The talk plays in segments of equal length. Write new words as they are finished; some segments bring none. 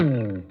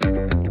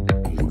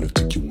wanna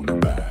take you on a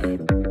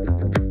ride.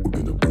 We're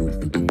gonna burn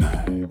through the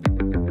night.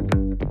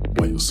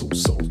 Why you're so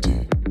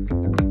salty?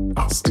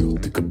 I'll still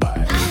take a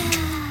bite.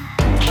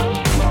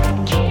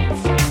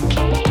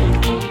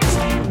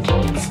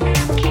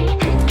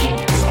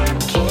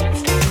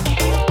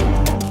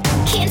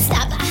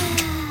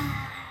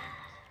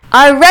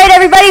 All right,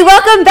 everybody,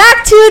 welcome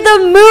back to The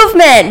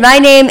Movement. My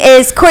name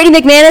is Courtney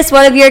McManus,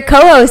 one of your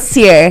co-hosts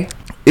here.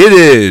 It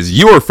is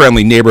your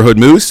friendly neighborhood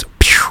moose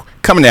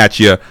coming at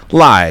you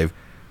live.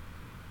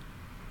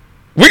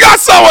 We got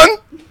someone.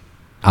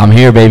 I'm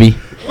here, baby.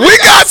 We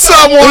got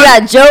someone. We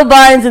got Joe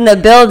Barnes in the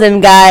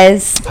building,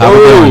 guys. How we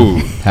doing?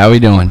 How we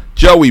doing?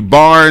 Joey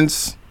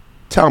Barnes,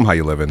 tell him how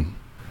you living.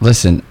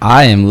 Listen,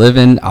 I am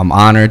living. I'm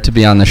honored to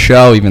be on the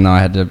show, even though I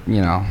had to,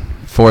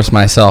 force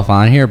myself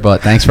on here.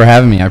 But thanks for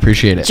having me. I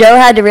appreciate it. Joe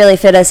had to really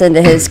fit us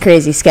into his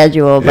crazy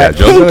schedule. But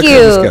Joe's got a thank crazy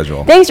you.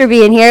 schedule. Thanks for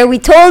being here. We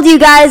told you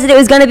guys that it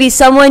was going to be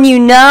someone you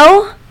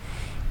know,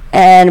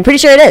 and I'm pretty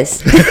sure it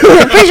is.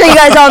 I'm pretty sure you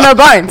guys all know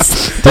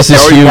Barnes. This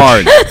is Joey huge.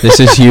 Barnes. This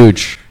is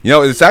huge.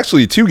 It's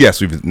actually two guests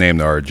we've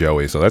named our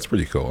Joey, so that's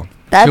pretty cool.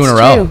 That's Two in a true.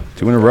 row.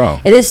 2 in a row.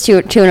 It is two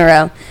in a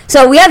row.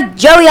 So we have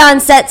Joey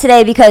on set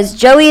today because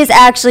Joey is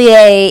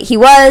actually he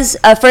was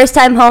a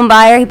first-time home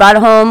buyer. He bought a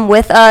home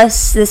with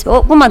us.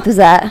 What month was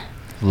that?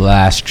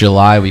 Last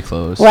July we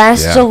closed.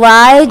 Yeah.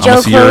 July, Joe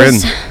Almost a year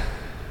closed. in.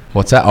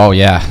 What's that? Oh,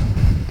 yeah.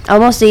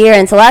 Almost a year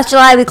in. So last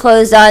July we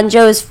closed on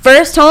Joe's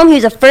first home. He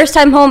was a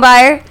first-time home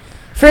buyer,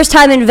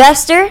 first-time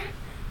investor,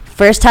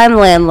 first-time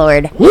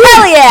landlord.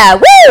 Hell yeah!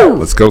 Woo!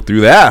 Let's go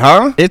through that,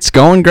 huh? It's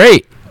going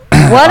great.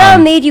 What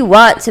made you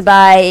want to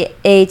buy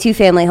a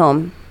two-family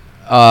home?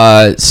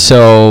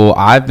 So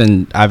I've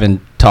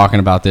been talking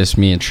about this.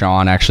 Me and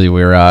Sean, actually,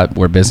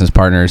 we're business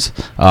partners.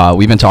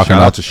 We've been talking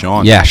Shout out to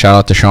Sean. Yeah, shout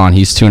out to Sean.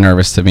 He's too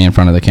nervous to be in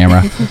front of the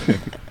camera.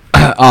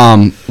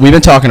 We've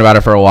been talking about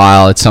it for a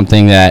while. It's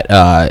something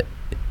that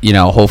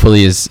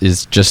hopefully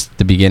is just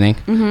the beginning.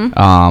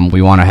 Mm-hmm.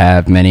 We want to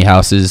have many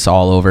houses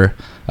all over,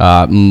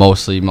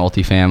 mostly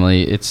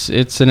multifamily.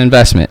 It's an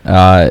investment.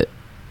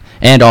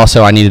 And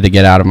also, I needed to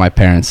get out of my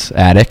parents'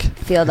 attic.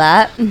 Feel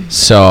that.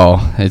 So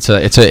it's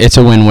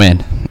a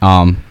win-win.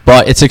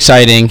 But it's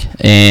exciting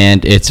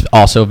and it's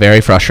also very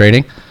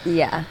frustrating.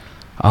 Yeah.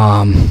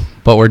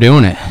 But we're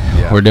doing it.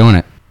 Yeah. We're doing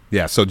it.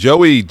 Yeah, so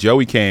Joey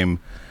came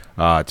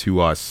to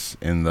us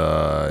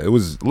it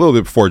was a little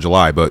bit before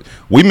July, but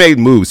we made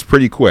moves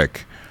pretty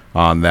quick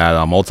on that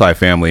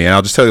multifamily, and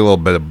I'll just tell you a little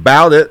bit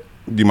about it.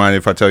 Do you mind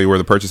if I tell you where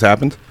the purchase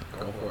happened?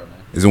 Go for it,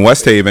 man. It's in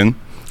West Haven.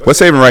 West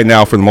Haven right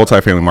now for the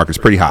multifamily market is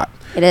pretty hot.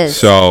 It is.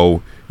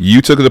 So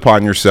you took it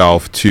upon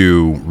yourself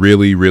to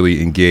really,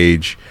 really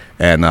engage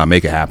and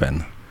make it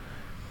happen.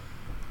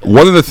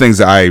 One of the things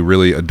that I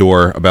really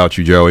adore about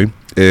you, Joey,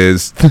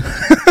 is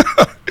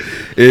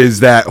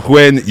is that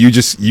when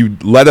you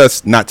let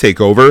us not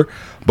take over,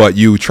 but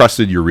you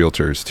trusted your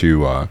realtors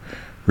to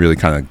really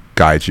kind of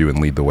guide you and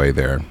lead the way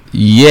there.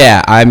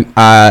 Yeah,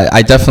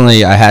 I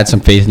definitely had some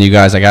faith in you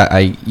guys.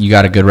 You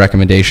got a good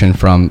recommendation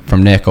from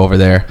Nick over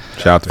there.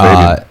 Shout out to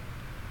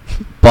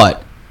Fabian.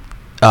 But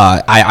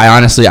I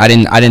honestly I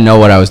didn't know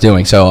what I was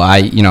doing. So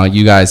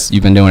you guys,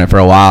 you've been doing it for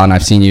a while, and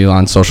I've seen you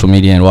on social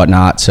media and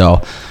whatnot.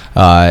 So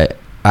I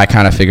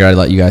kind of figured I'd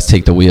let you guys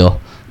take the wheel,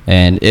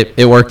 and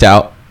it worked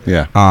out.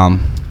 Yeah.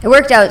 It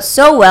worked out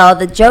so well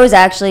that Joe's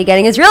actually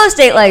getting his real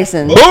estate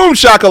license. Boom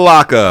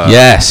shakalaka.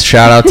 Yes,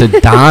 shout out to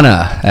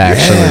Donna.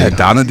 Actually, Yeah,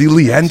 Donna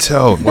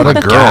DiLiento. What a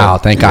girl. Wow,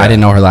 thank God I didn't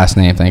know her last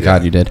name. Thank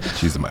God you did.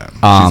 She's a man.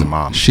 She's a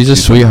mom. She's a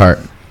sweetheart.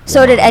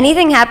 So did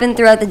anything happen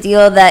throughout the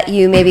deal that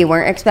you maybe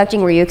weren't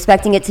expecting? Were you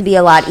expecting it to be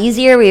a lot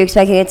easier? Were you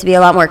expecting it to be a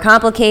lot more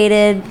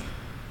complicated?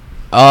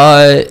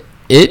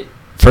 It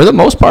for the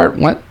most part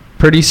went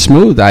pretty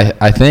smooth.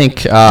 I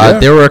think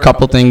there were a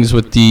couple things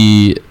with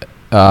the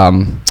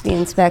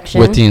inspection.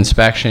 With the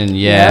inspection,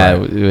 yeah.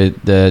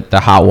 The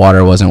hot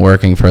water wasn't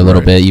working for a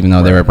little bit, even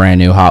though they were brand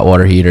new hot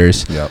water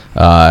heaters. Yep.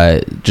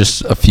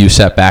 Just a few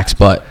setbacks,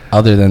 but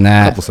other than A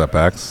that, couple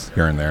setbacks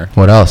here and there.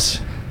 what else?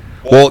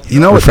 Well,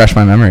 Refresh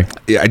my memory.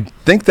 I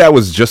think that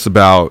was just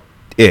about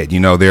it.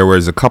 There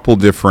was a couple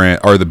different,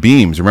 or the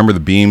beams. Remember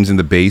the beams in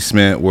the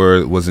basement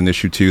was an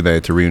issue too. They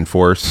had to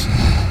reinforce.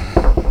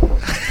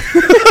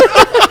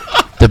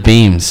 The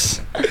beams.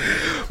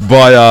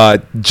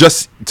 But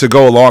just to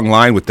go along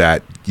line with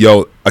that,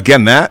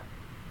 again,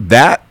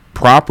 that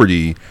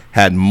property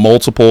had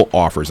multiple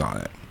offers on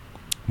it.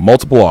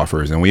 Multiple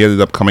offers. And we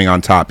ended up coming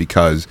on top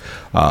because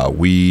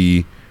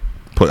we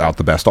put out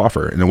the best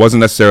offer. And it wasn't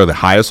necessarily the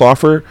highest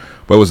offer,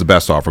 but it was the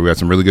best offer. We had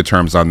some really good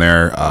terms on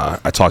there.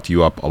 I talked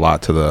you up a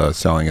lot to the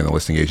selling and the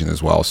listing agent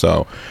as well.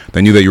 So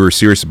they knew that you were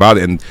serious about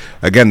it. And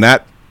again,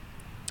 that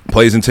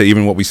plays into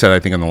even what we said, I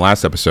think, in the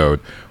last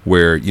episode,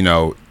 where,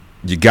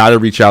 you got to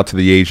reach out to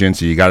the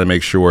agents. You got to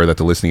make sure that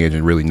the listing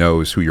agent really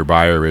knows who your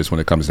buyer is when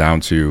it comes down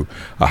to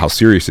how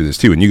serious it is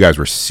too. And you guys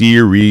were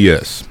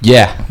serious.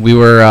 Yeah, we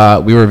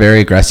were very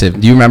aggressive.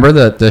 Do you remember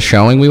the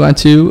showing we went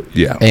to?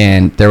 Yeah.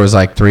 And there was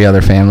like 3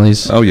 other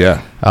families. Oh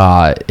yeah.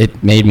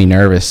 It made me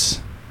nervous,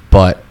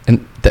 but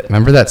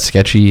remember that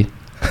sketchy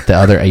the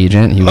other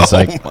agent. He was Oh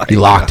like, my he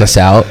locked God. us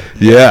out.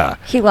 Yeah.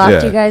 He locked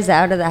Yeah. you guys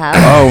out of the house.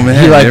 Oh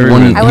man. He like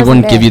everyone- I he wasn't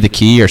wouldn't there. give you the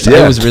key or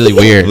something. It was really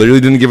weird.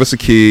 Literally didn't give us a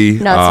key.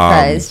 Not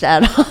surprised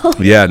at all.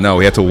 Yeah, no,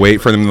 we had to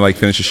wait for them to like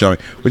finish the showing,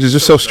 which is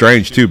just so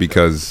strange too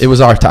because It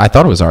was our I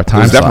thought it was our it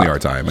time. was definitely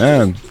slot. our time,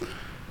 man.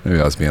 Maybe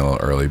I was being a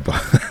little early,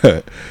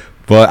 but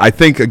but I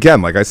think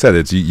again, like I said,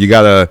 it's you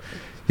gotta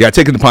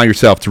take it upon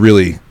yourself to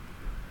really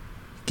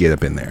get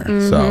up in there.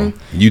 So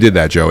you did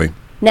that, Joey.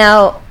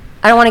 Now,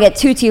 I don't want to get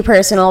too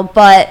personal,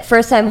 but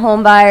first-time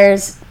home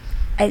buyers,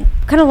 what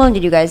kind of loan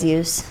did you guys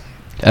use?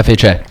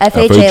 FHA.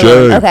 FHA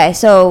loan. Okay,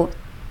 so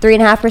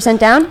 3.5%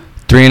 down?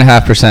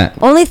 3.5%.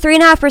 Only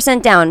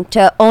 3.5% down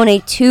to own a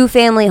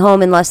 2-family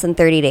home in less than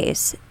 30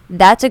 days.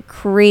 That's a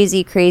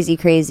crazy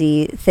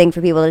thing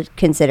for people to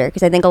consider,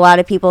 because I think a lot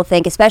of people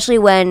think, especially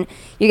when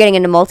you're getting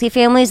into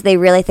multifamilies, they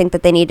really think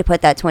that they need to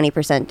put that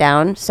 20%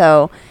 down.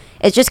 So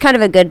it's just kind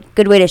of a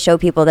good way to show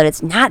people that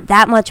it's not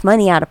that much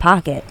money out of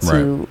pocket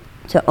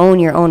to own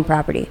your own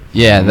property.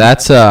 Yeah,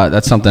 that's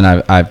something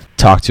I've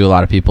talked to a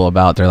lot of people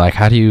about. They're like,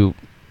 how do you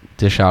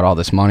dish out all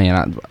this money?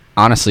 And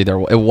honestly,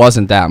 it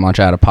wasn't that much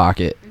out of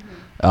pocket,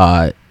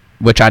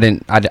 which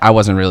I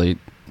wasn't really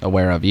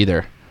aware of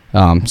either.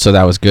 So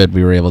that was good.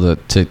 We were able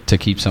to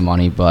keep some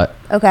money, but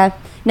Okay.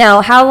 Now,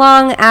 how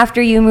long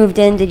after you moved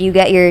in did you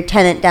get your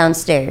tenant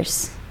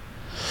downstairs?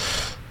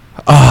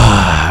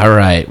 all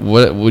right.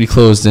 We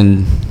closed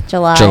in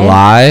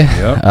July.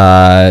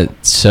 Yep.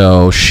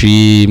 So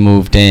she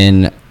moved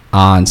in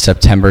on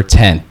September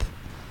 10th.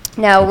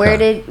 Now,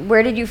 Okay.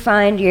 where did you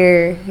find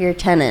your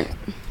tenant?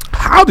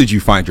 How did you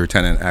find your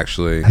tenant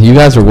actually? You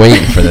guys were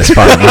waiting for this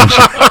part, weren't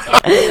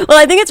you? Well,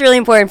 I think it's really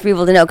important for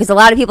people to know, because a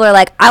lot of people are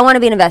like, I want to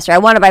be an investor, I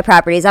want to buy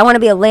properties, I want to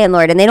be a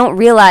landlord, and they don't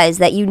realize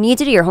that you need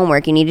to do your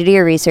homework, you need to do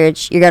your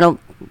research. You're going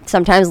to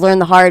sometimes learn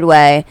the hard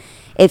way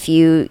if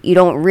you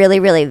don't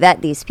really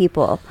vet these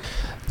people.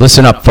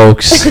 Listen up,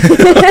 folks.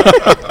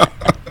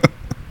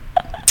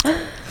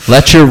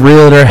 Let your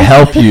realtor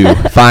help you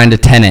find a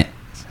tenant.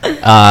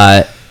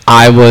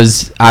 I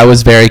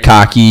was very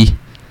cocky.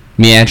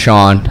 Me and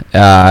Sean,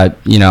 and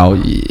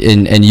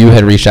you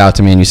had reached out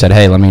to me and you said,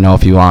 hey, let me know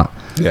if you want.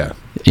 Yeah.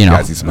 You know.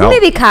 guys need some help.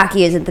 Maybe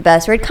cocky isn't the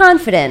best word.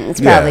 Confident is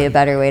probably Yeah. a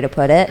better way to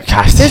put it.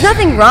 Gosh. There's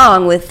nothing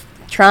wrong with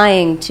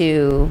trying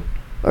to,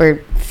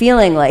 or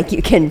feeling like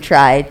you can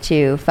try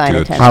to find a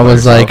Good. tenant. I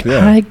was yourself, like,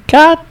 yeah. I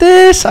got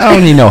this. I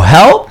don't need no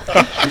help.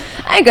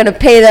 I ain't gonna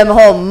pay them a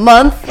whole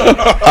month.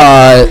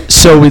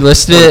 So we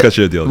listed I'll it. cut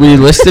you a deal, We Joey.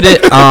 listed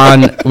it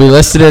on. We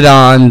listed it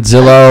on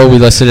Zillow. We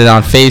listed it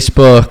on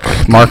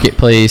Facebook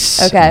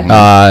Marketplace. Okay.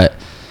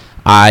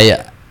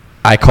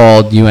 I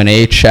called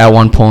UNH at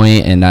one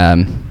point,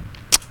 and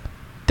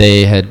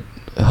they had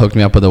hooked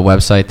me up with a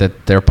website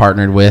that they're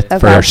partnered with Okay.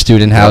 for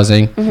student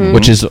housing,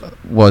 which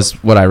was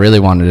what I really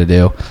wanted to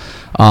do.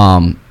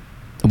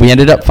 We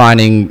ended up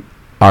finding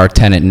our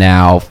tenant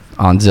now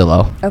on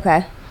Zillow.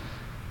 Okay.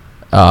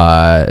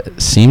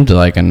 Seemed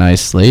like a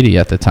nice lady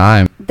at the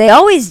time. They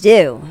always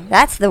do.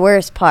 That's the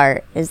worst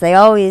part, is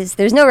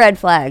there's no red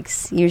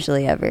flags,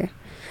 usually ever.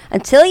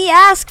 Until you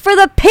ask for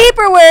the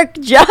paperwork,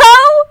 Joe!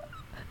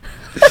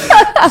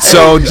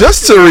 So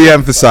just to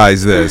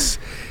reemphasize this,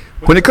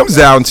 when it comes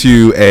down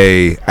to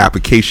a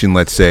application,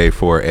 let's say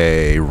for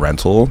a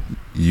rental,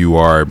 you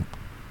are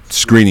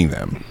screening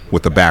them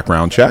with a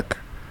background check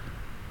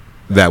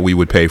that we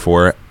would pay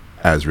for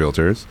as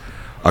realtors,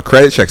 a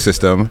credit check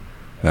system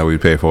that we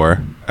pay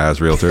for as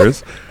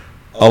realtors,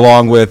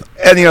 along with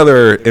any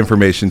other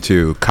information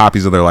too,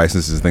 copies of their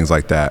licenses, things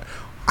like that.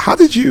 How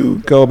did you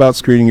go about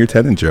screening your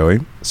tenant, Joey?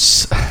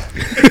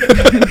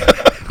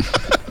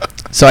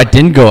 So I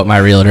didn't go with my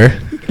realtor.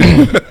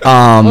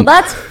 Well,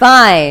 that's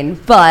fine,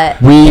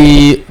 but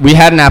We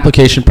had an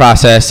application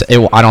process.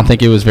 I don't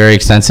think it was very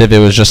extensive. It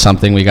was just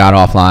something we got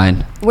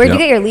offline. where'd you Yep.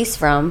 get your lease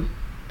from?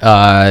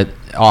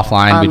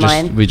 Offline.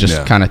 Online. We just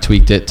Yeah. kind of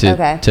tweaked it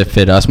Okay. to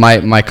fit us.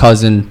 My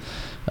cousin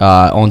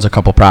owns a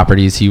couple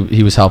properties.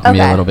 He was helping me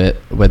a Okay. little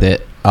bit with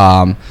it.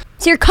 So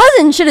your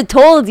cousin should have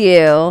told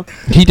you.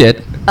 He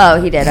did.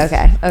 Oh, he did.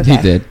 Okay. He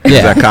did. Is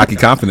Yeah. that cocky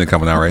confident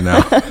coming out right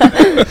now?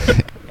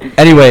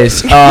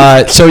 Anyways,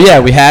 so yeah,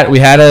 we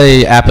had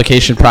a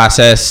application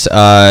process.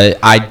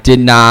 I did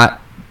not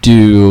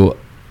do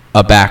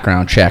a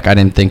background check. I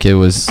didn't think it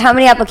was. How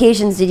many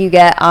applications did you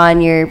get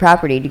on your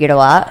property? Did you get a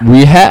lot?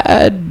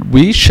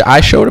 I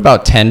showed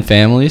about 10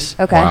 families.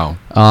 Okay.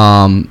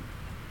 Wow.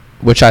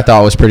 Which I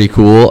thought was pretty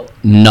cool.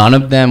 None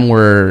of them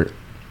were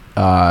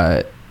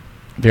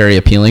very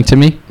appealing to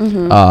me.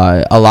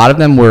 A lot of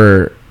them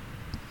were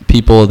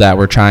people that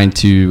were trying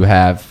to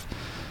have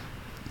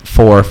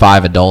 4 or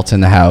 5 adults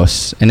in the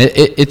house, and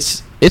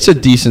it's a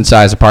decent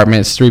sized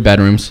apartment. It's 3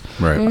 bedrooms.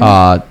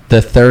 Right.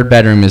 The 3rd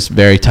bedroom is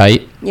very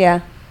tight, Yeah.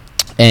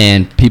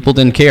 and people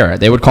didn't care.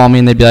 They would call me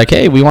and they'd be like,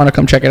 "Hey, we want to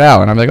come check it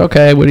out." And I'm like,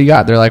 "Okay, what do you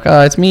got?" They're like,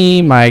 "It's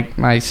me,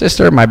 my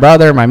sister, my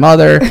brother, my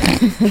mother,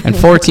 and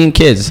 14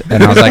 kids."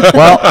 And I was like,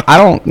 "Well, I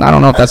don't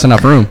know if that's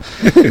enough room."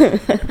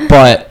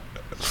 But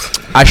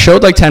I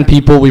showed like 10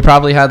 people. We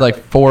probably had like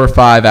 4 or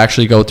 5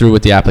 actually go through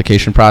with the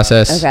application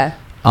process. Okay.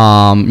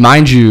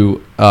 Mind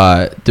you,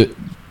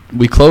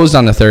 we closed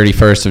on the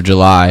 31st of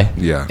July.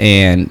 Yeah.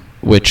 And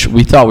which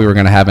we thought we were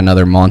going to have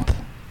another month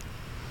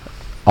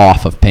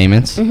off of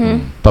payments.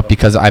 But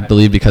because it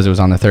was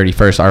on the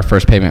 31st, our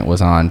first payment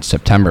was on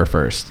September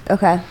 1st.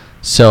 Okay.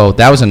 So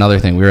that was another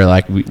thing. We were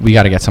like, we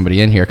got to get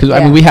somebody in here. Because,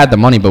 I mean, we had the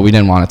money, but we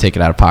didn't want to take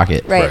it out of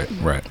pocket.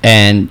 Right.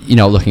 And,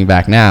 looking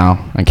back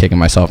now, I'm kicking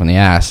myself in the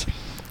ass.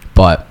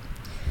 But...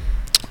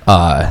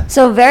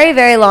 So very,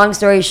 very long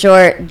story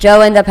short,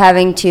 Joe ended up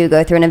having to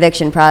go through an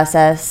eviction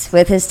process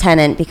with his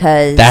tenant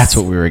because... That's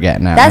what we were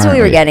getting at. That's what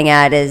we were getting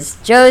at is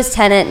Joe's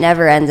tenant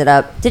never ended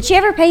up... Did she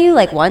ever pay you,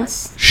 like,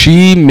 once?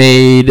 She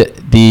made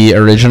the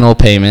original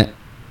payment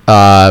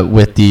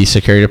with the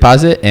security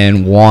deposit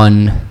and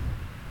one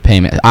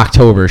payment.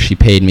 October, she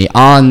paid me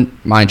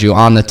mind you,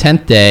 on the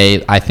 10th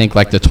day, I think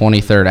like the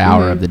 23rd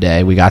hour of the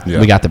day, we got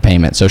the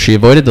payment. So she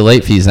avoided the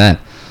late fees then.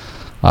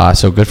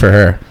 So good for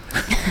her.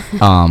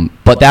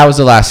 But that was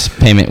the last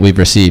payment we've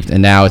received,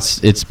 and now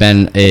it's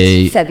been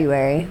a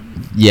February.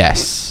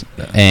 Yes,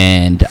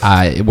 and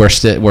we're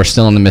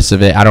still in the midst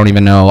of it. I don't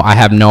even know. I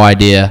have no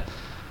idea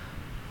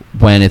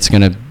when it's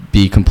gonna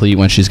be complete,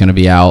 when she's gonna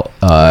be out.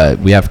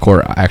 We have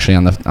court actually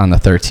on the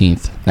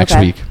 13th next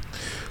week.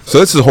 So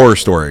this is a horror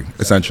story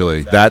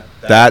essentially. That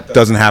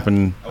doesn't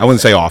happen. I wouldn't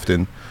say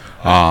often,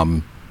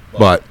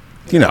 but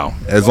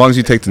as long as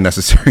you take the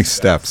necessary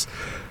steps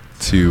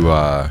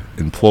to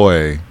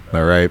employ.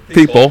 All right,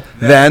 people,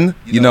 then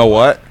you know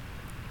what?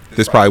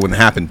 This probably wouldn't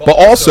happen. But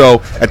also,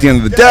 at the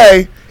end of the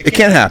day, it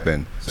can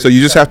happen. So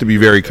you just have to be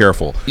very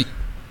careful.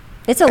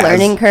 It's a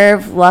learning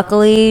curve.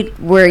 Luckily,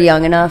 we're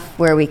young enough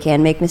where we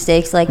can make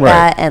mistakes like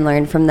that and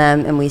learn from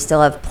them, and we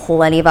still have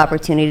plenty of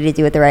opportunity to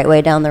do it the right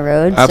way down the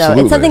road. Absolutely.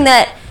 So it's something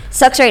that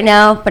sucks right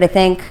now, but I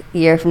think a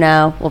year from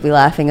now we'll be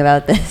laughing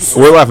about this.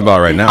 We're laughing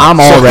about it right now. I'm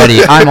already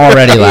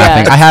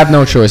laughing. I have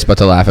no choice but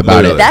to laugh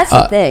about it. That's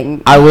the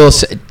thing. I will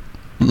say.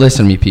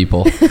 Listen to me,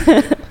 people.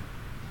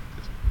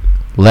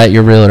 Let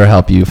your realtor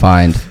help you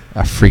find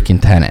a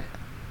freaking tenant.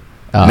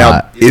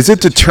 Now, is it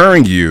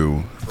deterring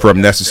you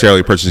from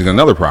necessarily purchasing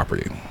another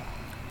property?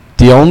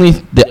 The only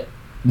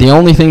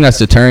thing that's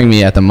deterring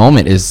me at the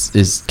moment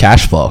is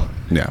cash flow.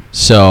 Yeah.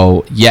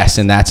 So yes,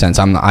 in that sense,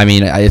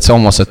 it's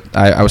almost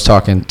I was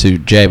talking to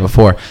Jay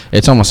before.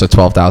 It's almost a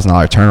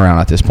 $12,000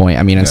 turnaround at this point.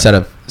 I mean, instead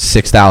of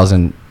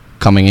 $6,000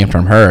 coming in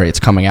from her,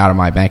 it's coming out of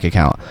my bank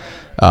account.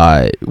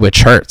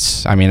 Which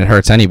hurts. I mean, it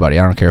hurts anybody.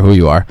 I don't care who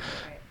you are.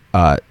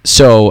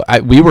 So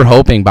we were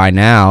hoping by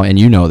now, and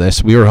you know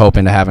this, we were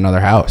hoping to have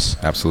another house.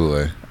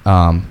 Absolutely.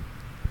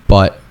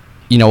 But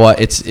you know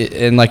what?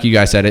 And like you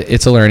guys said,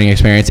 it's a learning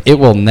experience. It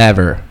will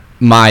never.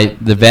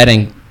 The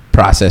vetting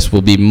process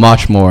will be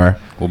much more.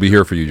 We'll be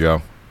here for you,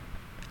 Joe.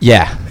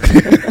 Yeah.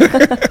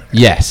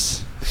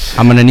 Yes.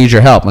 I'm going to need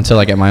your help until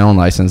I get my own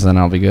license, then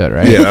I'll be good,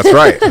 right? Yeah, that's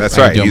right. That's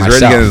right. He's ready to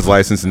myself. get his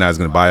license, and now he's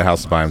going to buy a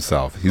house by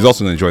himself. He's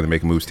also going to join the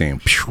Make Moves team.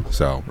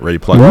 So, ready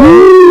to plug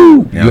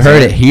it. You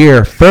heard it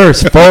here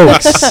first,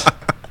 folks.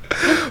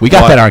 We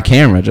got that on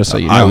camera, just so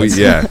you know.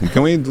 Yeah.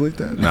 Can we delete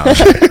that? No.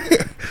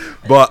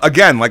 But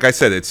again, like I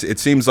said, it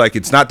seems like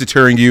it's not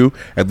deterring you,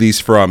 at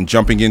least from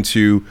jumping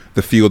into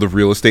the field of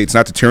real estate. It's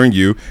not deterring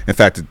you. In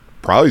fact, it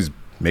probably is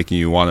making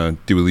you want to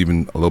do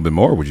even a little bit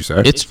more, would you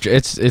say?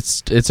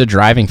 It's a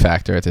driving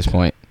factor at this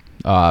point,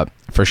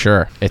 for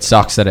sure. It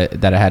sucks that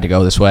it had to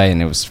go this way,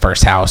 and it was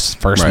first house,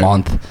 first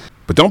month.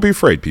 But don't be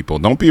afraid, people.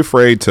 Don't be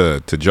afraid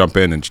to jump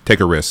in and take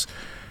a risk,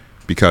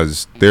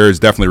 because there is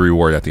definitely a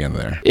reward at the end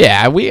of there.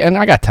 Yeah,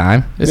 I got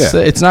time.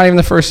 It's not even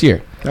the first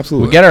year.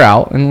 Absolutely. We'll get her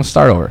out, and we'll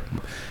start over.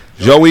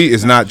 Joey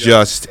is not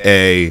just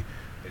a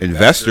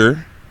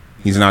investor;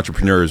 he's an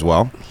entrepreneur as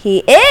well. He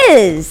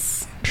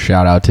is.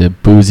 Shout out to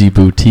Boozy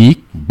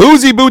Boutique.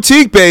 Boozy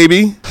Boutique,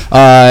 baby.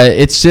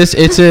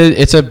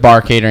 It's a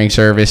bar catering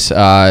service,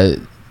 a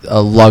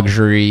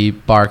luxury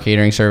bar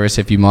catering service,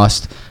 if you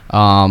must.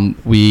 You're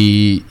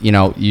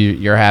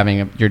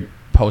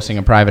hosting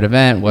a private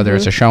event, whether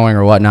it's a showing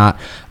or whatnot.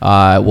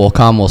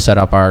 We'll set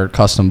up our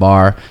custom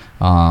bar.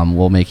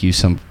 We'll make you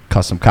some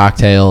custom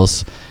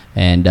cocktails,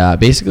 and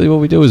basically what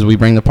we do is we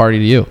bring the party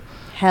to you.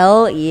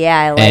 Hell yeah,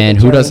 I like it. And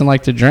who doesn't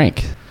like to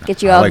drink?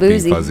 Get you all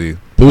boozy.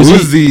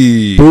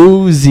 Boozy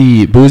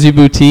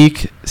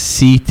Boutique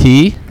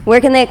CT.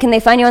 Where can they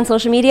find you on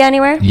social media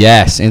anywhere?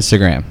 Yes,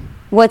 Instagram.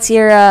 What's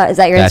your is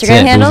that your That's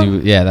Instagram it. handle?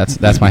 Boozy,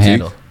 that's my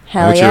handle.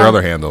 Hell What's yeah. your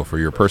other handle for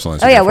your personal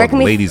Instagram? Oh yeah, where can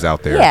we ladies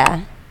out there?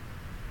 Yeah.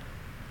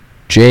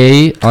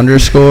 J_B_rare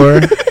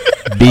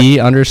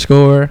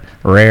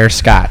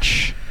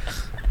scotch.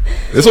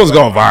 This one's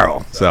going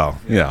viral, so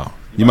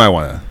you might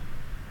want to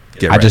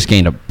get ready. I just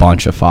gained a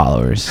bunch of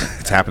followers.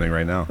 It's happening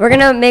right now. We're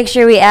going to make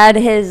sure we add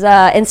his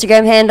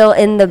Instagram handle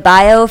in the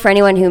bio for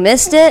anyone who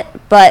missed it.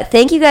 But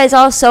thank you guys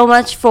all so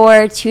much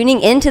for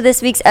tuning into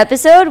this week's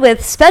episode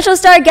with special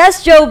star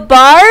guest Joe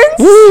Barnes.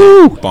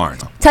 Woo!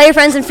 Barnes. Tell your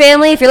friends and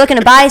family if you're looking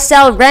to buy,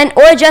 sell, rent,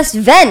 or just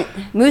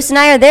vent. Moose and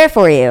I are there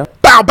for you.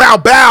 Bow, bow,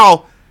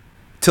 bow.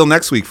 Till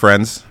next week,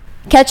 friends.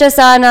 Catch us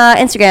on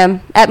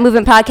Instagram at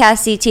Movement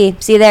Podcast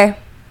CT. See you there.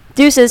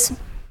 Deuces.